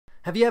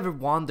Have you ever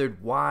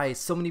wondered why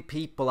so many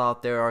people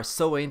out there are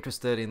so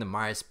interested in the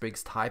Myers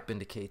Briggs Type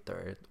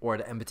Indicator, or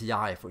the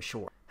MBTI for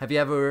short? Have you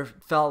ever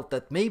felt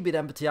that maybe the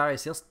MBTI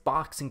is just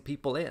boxing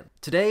people in?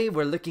 Today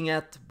we're looking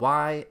at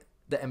why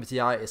the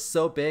MBTI is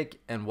so big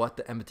and what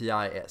the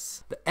MBTI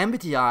is. The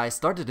MBTI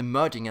started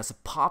emerging as a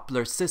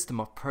popular system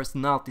of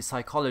personality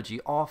psychology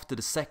after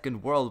the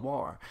Second World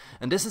War,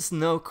 and this is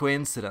no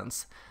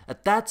coincidence.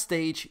 At that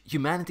stage,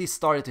 humanity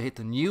started to hit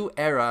a new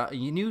era, a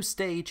new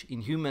stage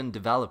in human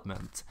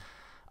development.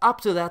 Up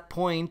to that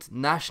point,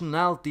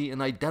 nationality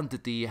and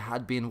identity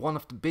had been one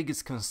of the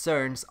biggest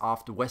concerns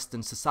of the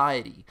Western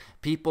society.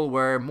 People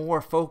were more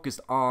focused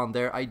on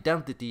their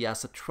identity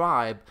as a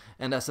tribe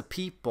and as a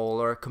people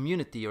or a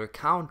community or a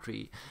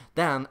country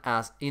than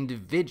as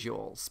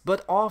individuals.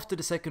 But after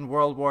the Second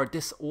World War,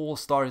 this all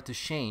started to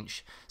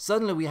change.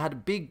 Suddenly we had a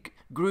big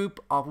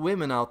group of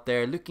women out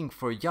there looking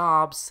for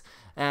jobs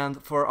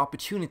and for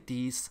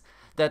opportunities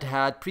that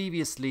had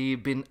previously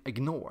been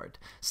ignored.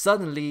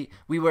 Suddenly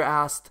we were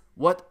asked,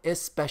 what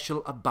is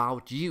special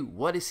about you?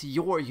 What is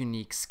your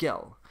unique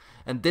skill?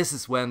 And this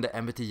is when the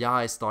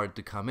MBTI started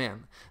to come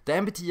in. The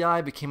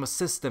MBTI became a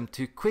system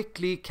to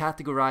quickly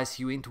categorize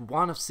you into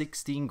one of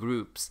 16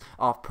 groups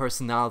of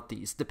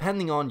personalities,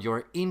 depending on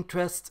your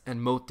interests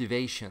and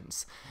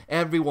motivations.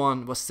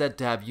 Everyone was said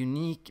to have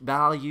unique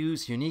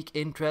values, unique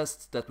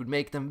interests that would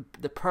make them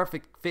the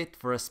perfect fit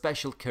for a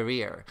special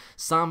career.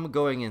 Some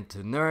going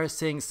into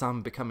nursing,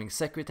 some becoming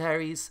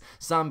secretaries,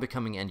 some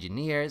becoming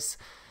engineers.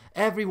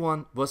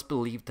 Everyone was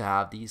believed to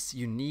have these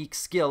unique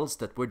skills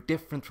that were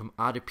different from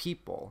other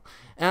people,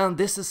 and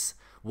this is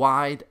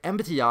why the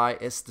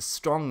MBTI is the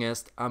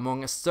strongest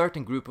among a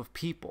certain group of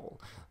people,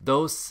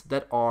 those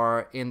that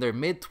are in their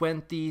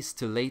mid-20s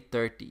to late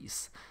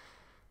 30s.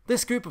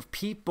 This group of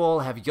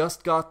people have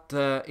just got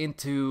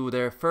into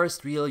their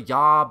first real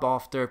job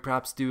after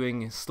perhaps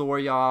doing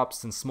store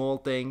jobs and small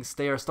things.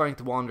 They are starting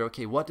to wonder,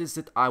 okay, what is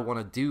it I want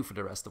to do for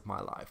the rest of my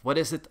life? What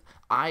is it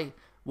I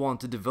want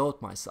to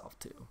devote myself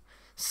to?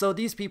 So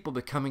these people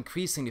become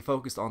increasingly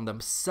focused on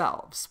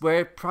themselves,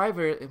 where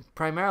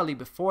primarily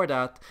before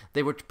that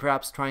they were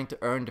perhaps trying to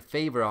earn the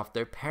favor of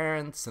their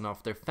parents and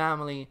of their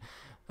family,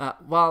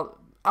 while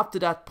up to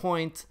that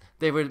point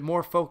they were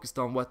more focused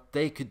on what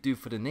they could do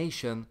for the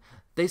nation.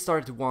 They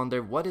started to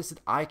wonder, what is it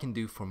I can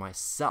do for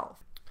myself?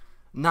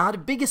 Now, the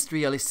biggest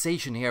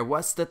realization here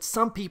was that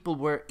some people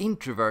were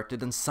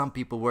introverted and some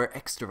people were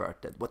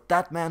extroverted. What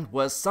that meant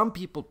was some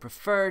people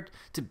preferred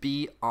to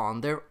be on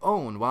their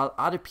own, while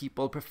other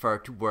people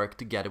preferred to work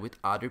together with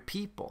other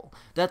people.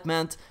 That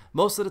meant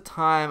most of the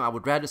time I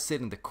would rather sit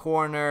in the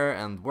corner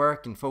and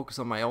work and focus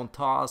on my own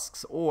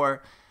tasks,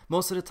 or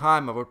most of the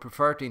time I would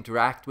prefer to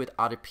interact with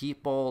other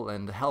people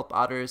and help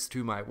others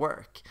through my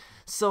work.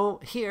 So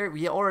here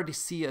we already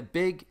see a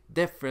big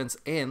difference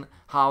in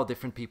how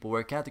different people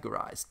were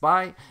categorized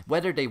by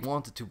whether they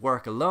wanted to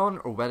work alone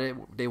or whether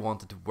they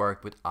wanted to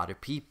work with other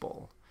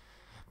people.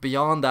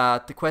 Beyond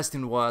that, the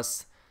question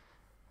was,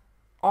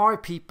 are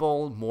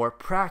people more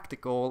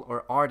practical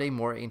or are they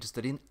more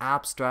interested in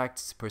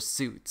abstract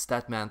pursuits?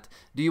 That meant,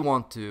 do you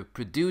want to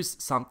produce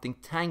something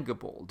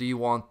tangible? Do you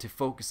want to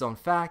focus on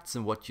facts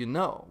and what you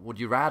know? Would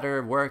you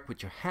rather work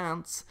with your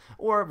hands,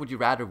 or would you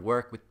rather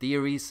work with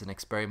theories and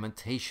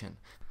experimentation?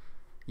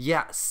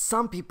 Yeah,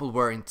 some people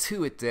were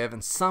intuitive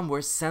and some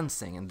were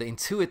sensing, and the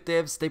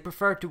intuitives, they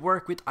preferred to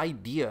work with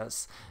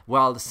ideas,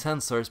 while the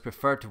sensors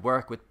preferred to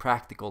work with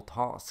practical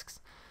tasks.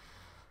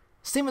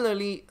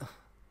 Similarly,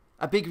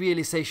 a big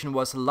realization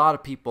was a lot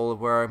of people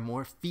were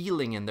more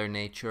feeling in their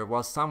nature,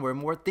 while some were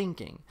more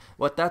thinking.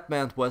 What that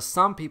meant was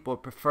some people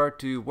preferred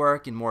to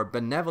work in more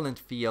benevolent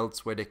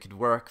fields where they could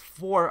work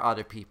for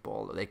other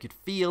people. They could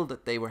feel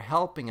that they were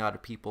helping other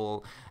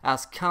people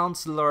as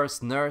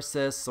counselors,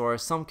 nurses, or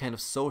some kind of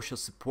social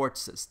support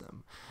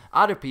system.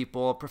 Other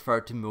people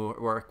preferred to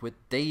work with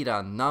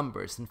data,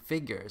 numbers, and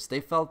figures. They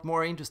felt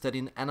more interested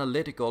in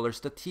analytical or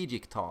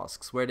strategic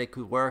tasks where they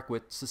could work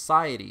with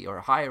society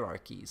or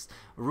hierarchies,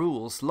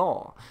 rules,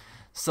 law.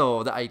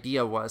 So the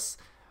idea was,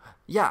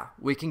 yeah,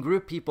 we can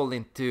group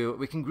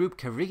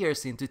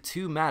careers into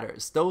two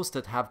matters, those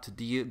that have to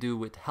do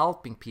with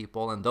helping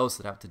people and those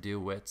that have to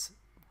do with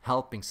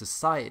helping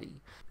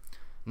society.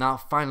 Now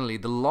finally,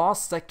 the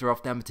last sector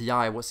of the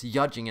MBTI was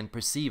judging and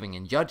perceiving,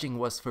 and judging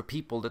was for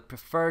people that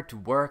preferred to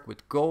work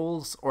with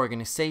goals,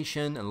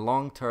 organization, and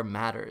long-term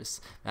matters,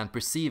 and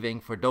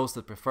perceiving for those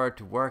that preferred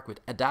to work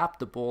with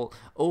adaptable,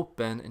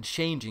 open, and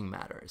changing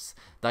matters.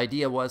 The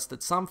idea was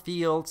that some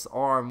fields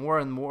are more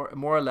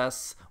or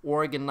less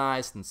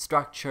organized and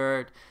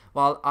structured,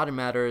 while other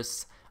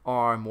matters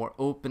are more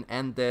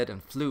open-ended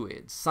and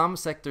fluid. Some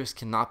sectors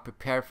cannot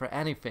prepare for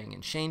anything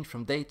and change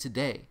from day to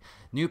day.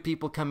 New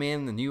people come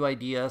in, and new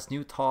ideas,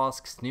 new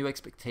tasks, new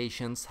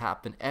expectations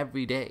happen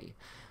every day.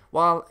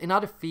 While in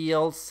other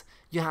fields,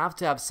 you have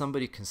to have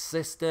somebody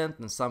consistent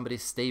and somebody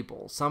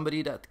stable,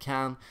 somebody that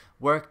can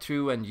work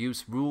through and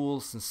use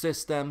rules and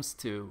systems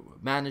to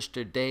manage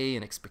their day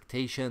and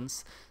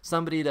expectations,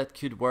 somebody that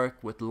could work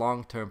with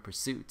long-term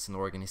pursuits and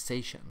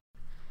organization.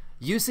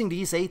 Using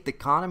these 8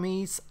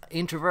 economies,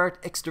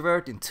 introvert,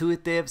 extrovert,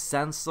 intuitive,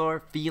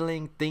 sensor,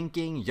 feeling,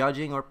 thinking,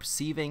 judging or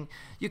perceiving,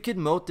 you could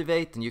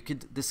motivate and you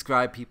could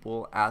describe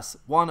people as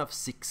one of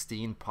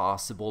 16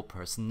 possible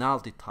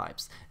personality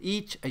types,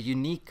 each a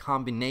unique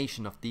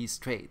combination of these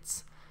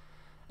traits.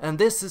 And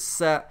this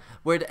is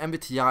where the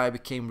MBTI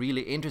became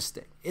really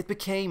interesting. It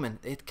became, and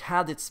it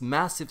had its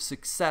massive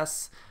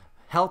success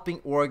helping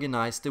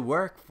organize the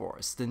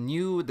workforce,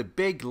 the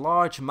big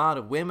large amount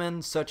of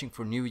women searching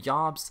for new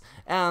jobs,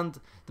 and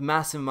the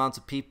massive amounts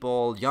of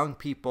people, young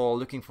people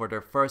looking for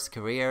their first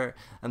career,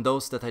 and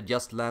those that had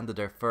just landed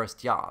their first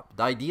job.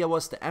 The idea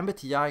was the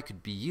MBTI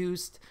could be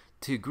used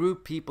to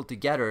group people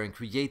together and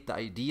create the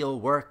ideal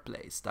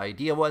workplace. The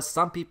idea was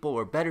some people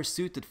were better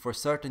suited for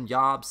certain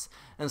jobs,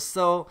 and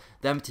so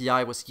the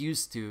MBTI was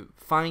used to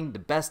find the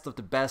best of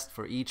the best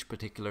for each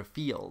particular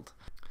field.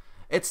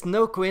 It's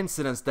no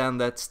coincidence then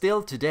that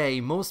still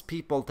today most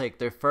people take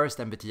their first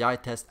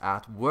MBTI test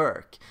at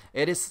work.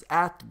 It is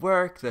at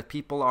work that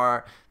people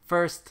are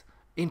first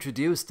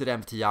introduced to the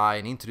MBTI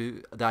and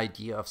into the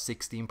idea of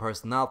 16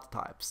 personality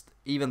types.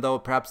 Even though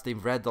perhaps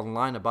they've read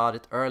online about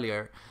it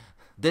earlier,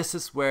 this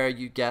is where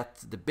you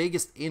get the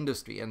biggest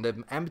industry, and the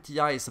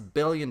MBTI is $1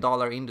 billion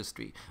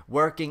industry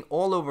working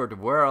all over the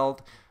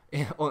world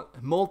in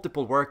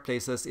multiple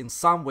workplaces in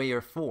some way or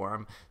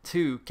form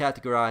to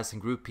categorize and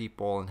group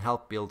people and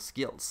help build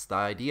skills. The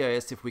idea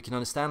is if we can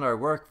understand our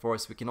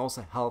workforce, we can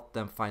also help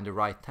them find the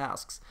right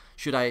tasks.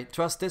 Should I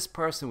trust this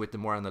person with the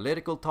more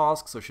analytical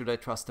tasks, or should I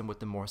trust them with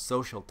the more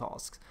social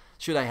tasks?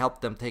 Should I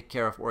help them take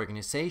care of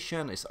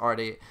organization? Are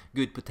they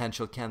good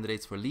potential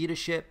candidates for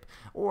leadership,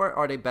 or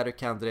are they better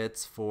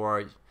candidates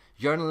for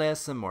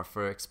journalism or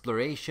for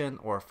exploration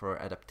or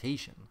for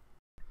adaptation?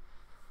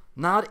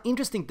 Now, the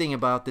interesting thing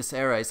about this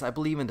era is I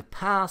believe in the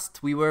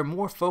past we were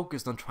more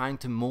focused on trying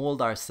to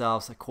mold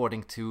ourselves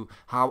according to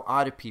how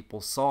other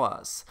people saw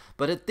us.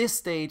 But at this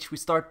stage we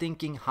start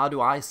thinking, how do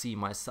I see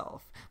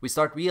myself? We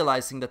start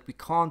realizing that we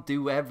can't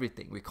do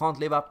everything. We can't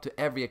live up to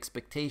every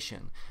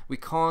expectation. We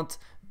can't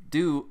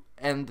do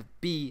and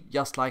be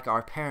just like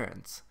our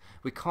parents.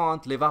 We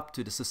can't live up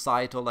to the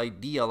societal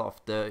ideal of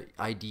the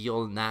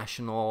ideal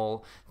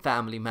national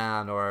family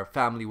man or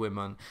family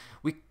woman.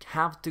 We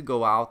have to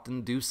go out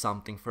and do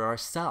something for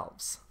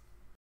ourselves.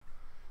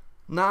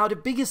 Now, the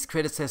biggest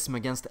criticism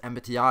against the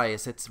MBTI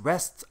is it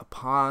rests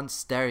upon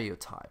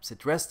stereotypes.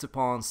 It rests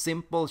upon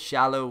simple,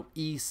 shallow,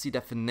 easy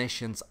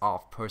definitions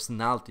of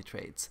personality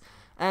traits.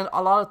 And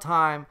a lot of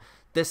time,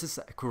 this is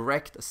a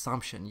correct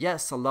assumption.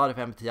 Yes, a lot of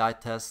MBTI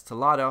tests, a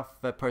lot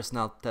of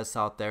personality tests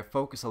out there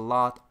focus a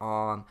lot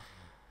on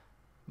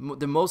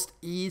the most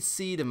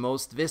easy, the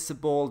most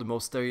visible, the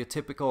most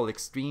stereotypical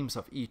extremes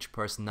of each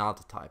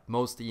personality type.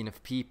 Most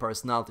ENFP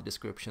personality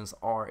descriptions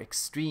are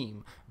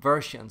extreme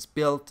versions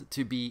built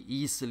to be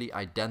easily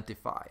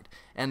identified.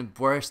 And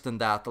worse than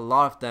that, a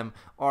lot of them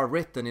are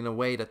written in a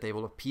way that they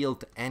will appeal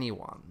to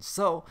anyone.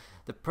 So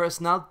the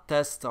personality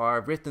tests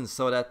are written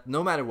so that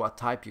no matter what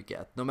type you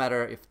get, no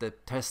matter if the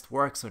test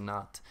works or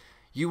not,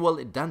 you will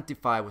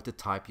identify with the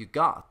type you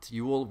got.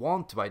 You will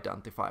want to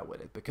identify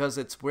with it because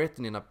it's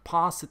written in a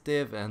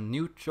positive and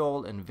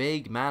neutral and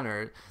vague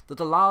manner that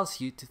allows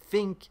you to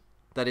think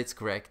that it's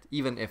correct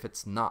even if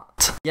it's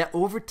not. Yeah,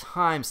 over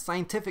time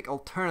scientific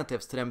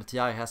alternatives to the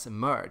MBTI has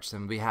emerged,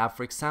 and we have,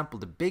 for example,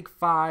 the Big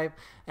 5,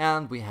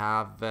 and we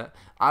have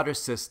other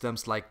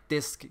systems like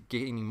DISC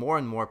gaining more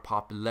and more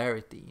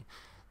popularity.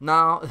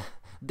 Now,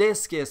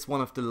 DISC is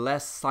one of the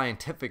less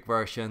scientific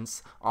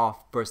versions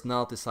of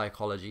personality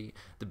psychology.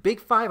 The Big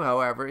 5,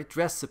 however, it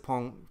rests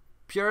upon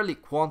purely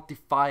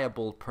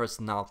quantifiable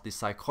personality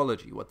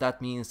psychology. What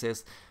that means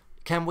is,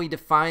 can we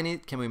define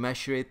it? Can we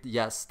measure it?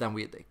 Yes, then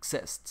it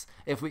exists.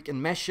 If we can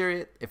measure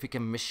it, if we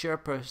can measure a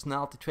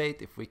personality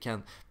trait, if we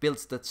can build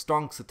that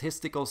strong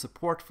statistical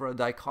support for a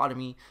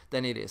dichotomy,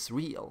 then it is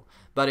real.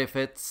 But if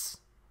it's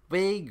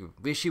vague,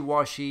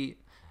 wishy-washy,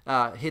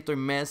 hit or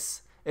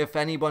miss, if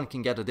anyone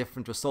can get a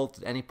different result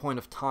at any point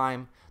of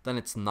time, then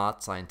it's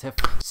not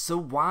scientific. So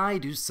why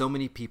do so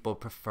many people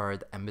prefer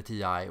the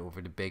MBTI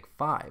over the Big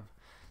 5?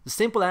 The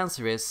simple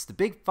answer is the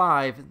Big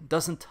 5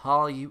 doesn't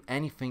tell you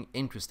anything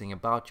interesting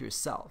about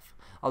yourself.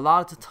 A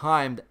lot of the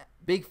time, the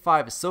Big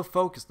 5 is so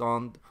focused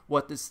on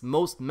what is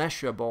most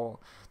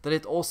measurable that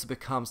it also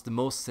becomes the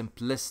most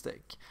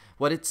simplistic.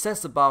 What it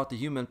says about the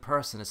human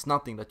person is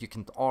nothing that you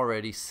can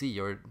already see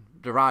or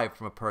derive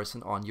from a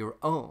person on your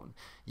own.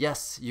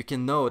 Yes, you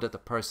can know that the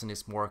person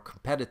is more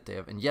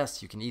competitive, and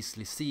yes, you can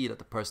easily see that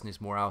the person is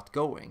more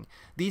outgoing.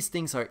 These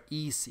things are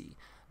easy.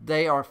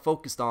 They are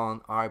focused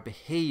on our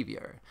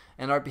behavior,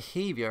 and our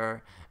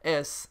behavior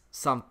is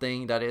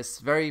something that is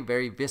very,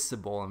 very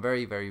visible and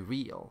very, very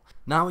real.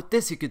 Now with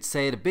this you could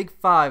say the Big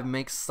 5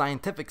 makes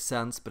scientific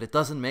sense, but it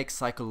doesn't make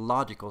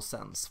psychological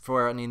sense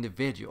for an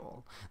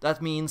individual.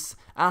 That means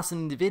as an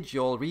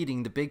individual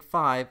reading the Big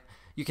 5,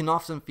 you can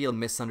often feel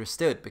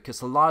misunderstood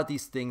because a lot of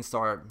these things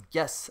are,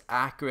 yes,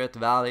 accurate,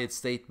 valid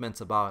statements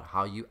about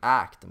how you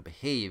act and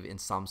behave in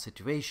some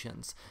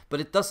situations, but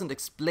it doesn't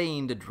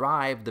explain the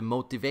drive, the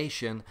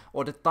motivation,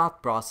 or the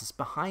thought process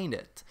behind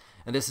it.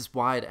 and this is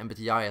why the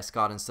MBTI has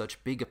gotten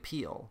such big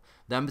appeal.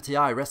 The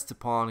MBTI rests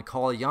upon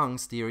Carl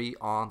Jung's theory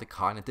on the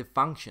cognitive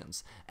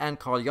functions, and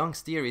Carl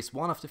Jung's theory is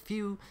one of the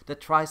few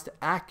that tries to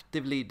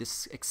actively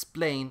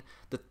explain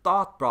the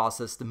thought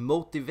process, the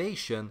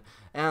motivation,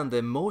 and the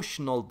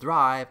emotional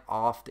drive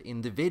of the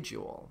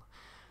individual.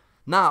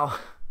 Now,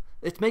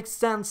 it makes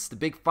sense the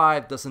Big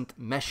Five doesn't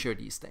measure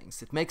these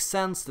things. It makes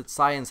sense that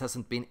science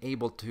hasn't been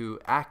able to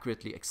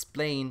accurately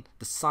explain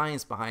the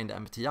science behind the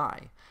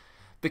MBTI.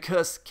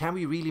 Because can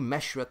we really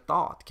measure a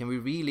thought? Can we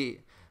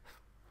really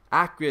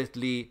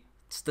accurately,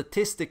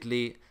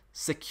 statistically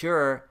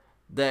secure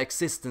the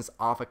existence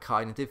of a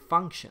cognitive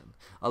function?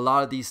 A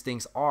lot of these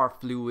things are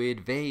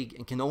fluid, vague,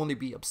 and can only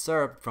be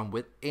observed from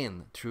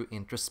within through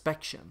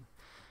introspection.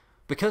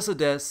 Because of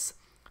this,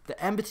 the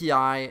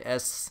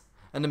MBTI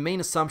and the main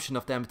assumption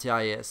of the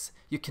MBTI is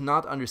you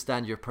cannot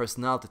understand your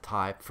personality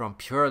type from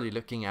purely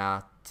looking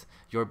at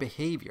your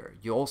behavior.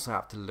 You also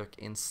have to look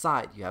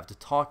inside. You have to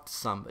talk to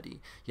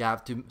somebody. You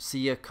have to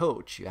see a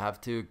coach. You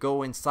have to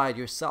go inside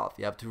yourself.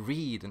 You have to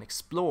read and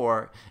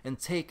explore and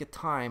take a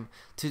time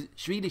to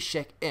really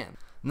check in.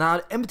 Now,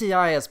 the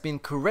MBTI has been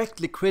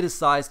correctly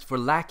criticized for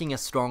lacking a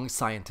strong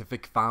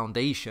scientific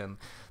foundation.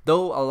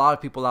 Though a lot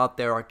of people out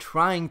there are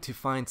trying to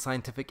find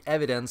scientific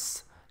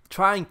evidence,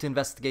 trying to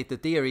investigate the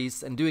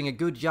theories and doing a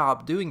good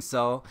job doing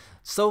so,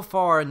 so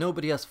far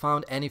nobody has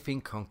found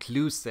anything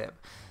conclusive.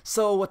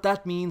 So what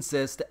that means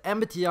is the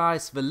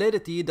MBTI's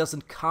validity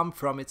doesn't come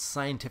from its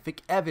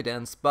scientific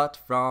evidence, but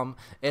from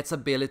its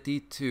ability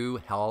to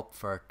help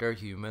further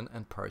human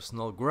and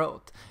personal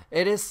growth.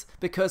 It is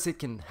because it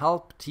can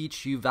help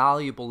teach you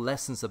valuable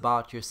lessons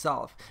about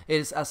yourself. It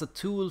is as a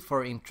tool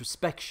for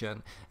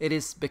introspection. It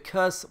is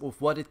because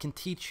of what it can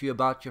teach you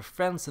about your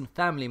friends and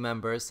family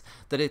members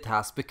that it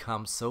has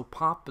become so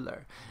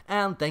popular.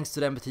 And thanks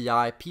to the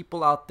MBTI,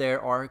 people out there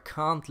are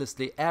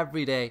countlessly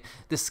every day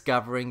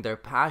discovering their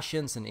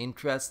passions and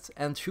interests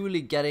and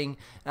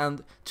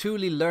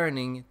truly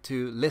learning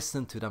to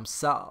listen to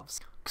themselves.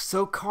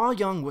 So Carl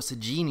Jung was a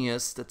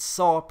genius that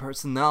saw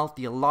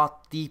personality a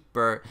lot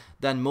deeper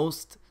than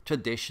most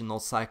traditional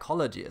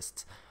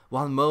psychologists.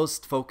 While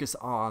most focus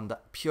on the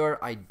pure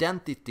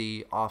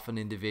identity of an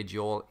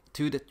individual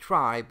to the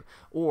tribe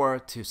or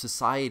to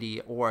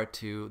society or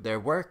to their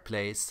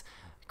workplace,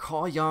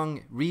 Carl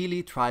Jung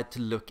really tried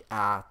to look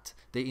at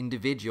the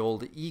individual,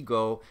 the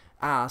ego,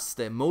 as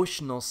the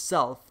emotional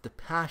self, the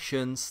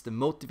passions, the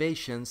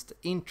motivations, the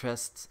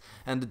interests,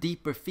 and the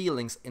deeper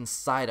feelings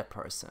inside a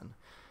person.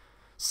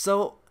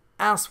 So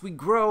as we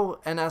grow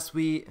and as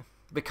we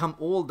become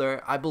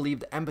older, I believe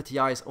the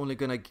MBTI is only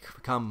going to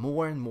become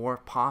more and more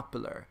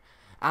popular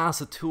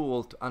as a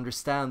tool to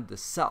understand the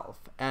self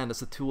and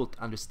as a tool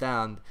to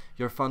understand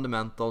your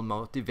fundamental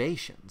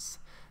motivations.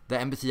 The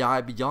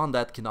MBTI beyond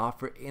that can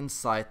offer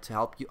insight to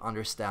help you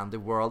understand the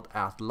world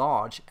at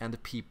large and the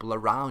people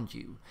around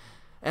you.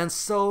 And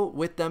so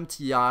with the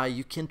MBTI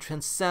you can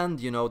transcend,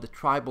 the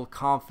tribal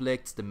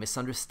conflicts, the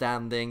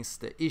misunderstandings,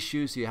 the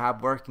issues you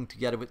have working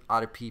together with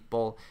other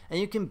people, and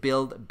you can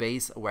build a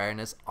base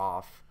awareness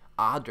of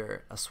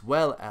other as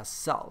well as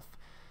self.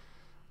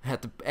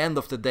 At the end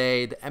of the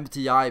day, the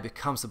MBTI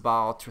becomes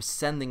about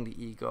transcending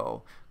the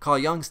ego. Carl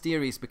Jung's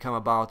theories become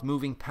about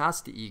moving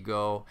past the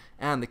ego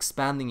and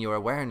expanding your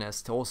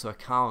awareness to also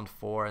account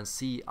for and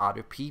see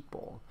other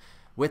people.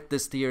 With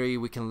this theory,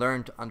 we can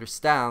learn to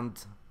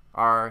understand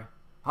our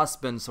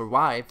husbands or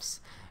wives,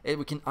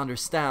 we can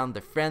understand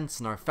the friends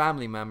and our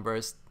family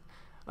members,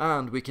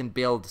 and we can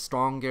build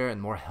stronger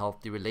and more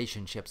healthy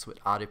relationships with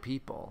other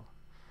people.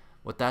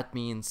 What that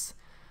means,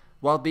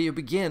 while you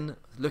begin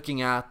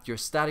looking at your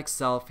static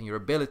self and your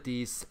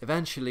abilities,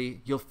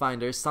 eventually you'll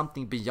find there's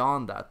something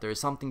beyond that. There's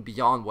something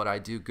beyond what I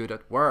do good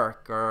at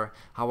work or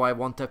how I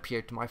want to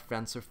appear to my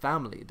friends or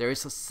family. There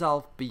is a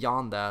self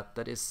beyond that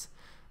that is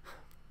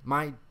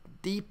my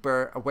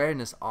deeper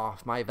awareness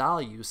of my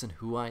values and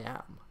who I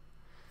am.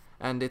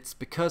 And it's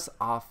because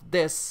of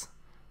this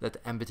that the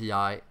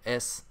MBTI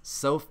is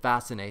so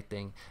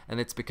fascinating, and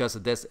it's because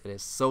of this it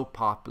is so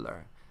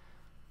popular.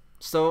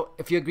 So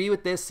if you agree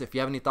with this, if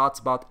you have any thoughts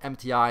about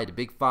MBTI, the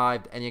Big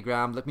Five, the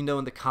Enneagram, let me know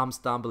in the comments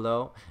down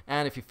below.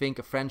 And if you think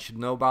a friend should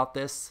know about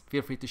this,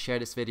 feel free to share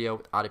this video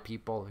with other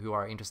people who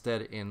are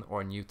interested in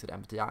or new to the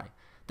MBTI.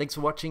 Thanks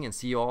for watching and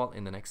see you all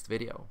in the next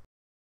video.